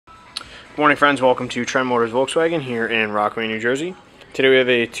Morning friends, welcome to Trend Motors Volkswagen here in Rockaway, New Jersey. Today we have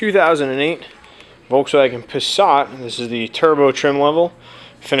a 2008 Volkswagen Passat. This is the turbo trim level,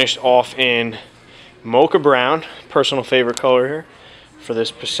 finished off in Mocha Brown, personal favorite color here for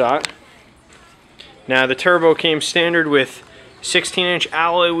this Passat. Now the turbo came standard with 16-inch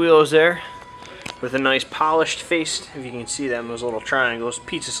alloy wheels there, with a nice polished face, if you can see them, those little triangles,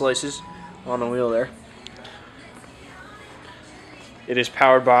 pizza slices on the wheel there. It is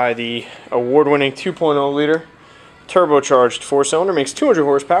powered by the award-winning 2.0 liter turbocharged 4-cylinder, makes 200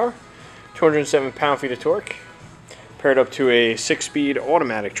 horsepower, 207 pound-feet of torque, paired up to a 6-speed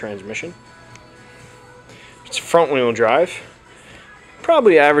automatic transmission. It's front-wheel drive.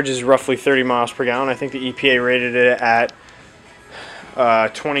 Probably averages roughly 30 miles per gallon. I think the EPA rated it at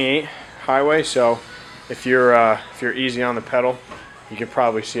 28 highway, so if you're easy on the pedal, you could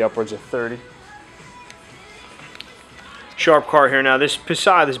probably see upwards of 30. Sharp car here. Now this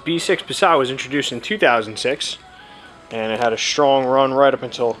Passat, this B6 Passat, was introduced in 2006, and it had a strong run right up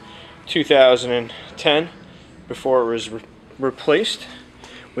until 2010 before it was replaced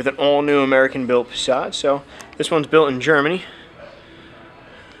with an all-new American-built Passat. So this one's built in Germany.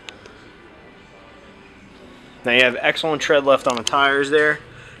 Now you have excellent tread left on the tires there.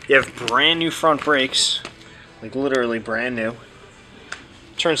 You have brand new front brakes, like literally brand new.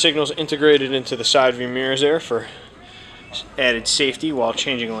 Turn signals integrated into the side view mirrors there for added safety while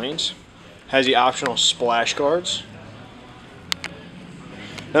changing lanes. Has the optional splash guards.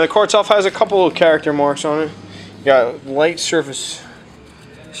 Now the car itself has a couple of character marks on it. You got light surface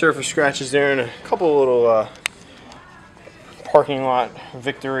scratches there and a couple of little parking lot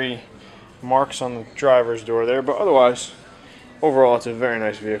victory marks on the driver's door there, but otherwise, overall, it's a very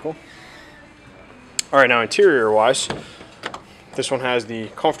nice vehicle. Alright, now interior wise, this one has the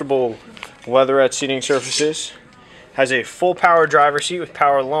comfortable leatherette seating surfaces. Has a full power driver's seat with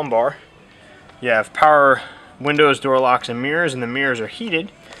power lumbar. You have power windows, door locks, and mirrors, and the mirrors are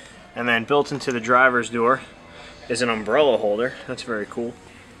heated. And then built into the driver's door is an umbrella holder. That's very cool.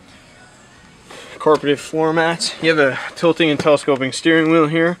 Carpeted floor mats. You have a tilting and telescoping steering wheel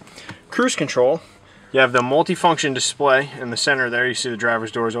here. Cruise control. You have the multifunction display in the center there. You see the driver's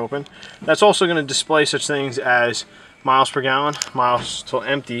doors open. That's also going to display such things as miles per gallon, miles till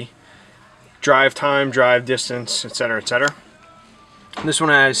empty, drive time, drive distance, etc., etc. This one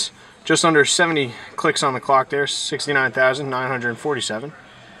has just under 70 clicks on the clock there, 69,947,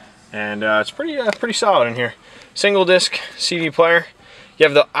 and it's pretty solid in here. Single disc CD player. You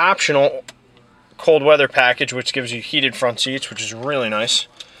have the optional cold weather package, which gives you heated front seats, which is really nice,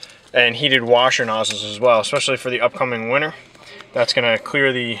 and heated washer nozzles as well, especially for the upcoming winter. That's going to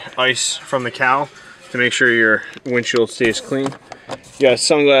clear the ice from the cowl to make sure your windshield stays clean. You got a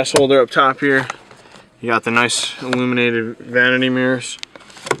sunglass holder up top here. You got the nice illuminated vanity mirrors.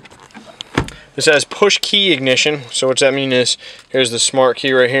 This has push key ignition. So what that means is, here's the smart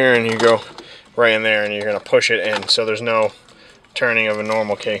key right here, and you go right in there and you're going to push it in, so there's no turning of a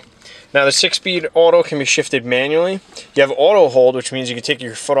normal key. Now the 6-speed auto can be shifted manually. You have auto hold, which means you can take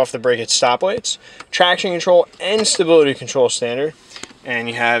your foot off the brake at stoplights. Traction control and stability control standard. And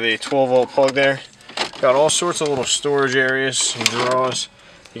you have a 12-volt plug there. Got all sorts of little storage areas, some drawers.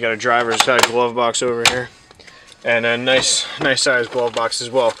 You got a driver's side glove box over here, and a nice sized glove box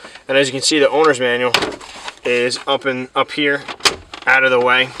as well. And as you can see, the owner's manual is up here, out of the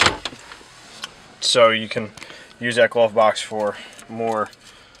way, so you can use that glove box for more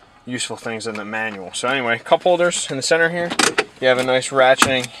useful things than the manual. So anyway, cup holders in the center here. You have a nice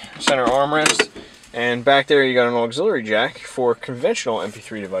ratcheting center armrest, and back there you got an auxiliary jack for conventional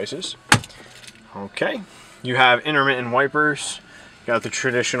MP3 devices. Okay, you have intermittent wipers. You got the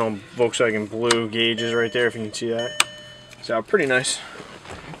traditional Volkswagen blue gauges right there, if you can see that. So pretty nice.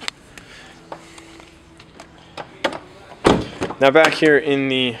 Now back here in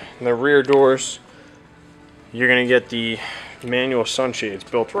the rear doors, you're gonna get the manual sunshades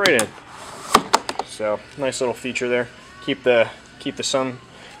built right in. So nice little feature there. Keep the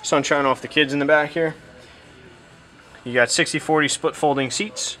sunshine off the kids in the back here. You got 60/40 split folding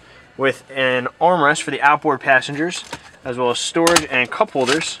seats with an armrest for the outboard passengers, as well as storage and cup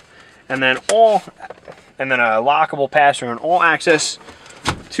holders, and then a lockable pass-through, and all access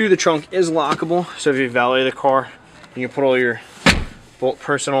to the trunk is lockable. So if you valet the car, you can put all your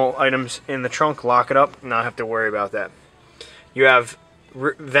personal items in the trunk, lock it up, and not have to worry about that. You have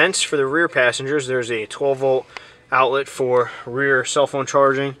vents for the rear passengers. There's a 12-volt outlet for rear cell phone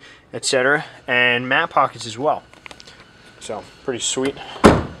charging, etc., and mat pockets as well. So pretty sweet.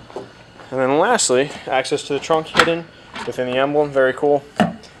 And then lastly, access to the trunk hidden within the emblem, very cool.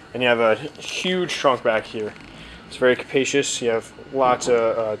 And you have a huge trunk back here. It's very capacious. You have Lots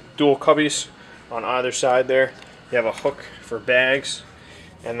of dual cubbies on either side there. You have a hook for bags,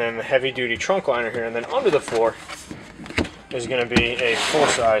 and then the heavy duty trunk liner here, and then under the floor is going to be a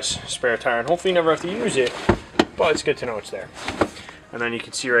full-size spare tire, and hopefully you never have to use it, but it's good to know it's there. And then you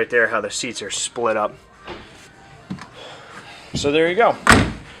can see right there how the seats are split up. So there you go.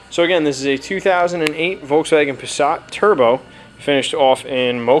 So again, this is a 2008 Volkswagen Passat Turbo, finished off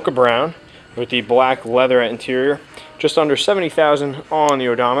in Mocha Brown with the black leatherette interior, just under 70,000 on the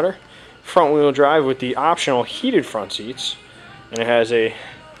odometer. Front wheel drive with the optional heated front seats, and it has a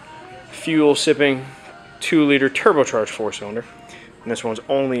fuel sipping 2-liter turbocharged 4-cylinder. And this one's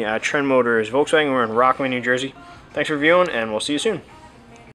only at Trend Motors Volkswagen. We're in Rockaway, New Jersey. Thanks for viewing, and we'll see you soon.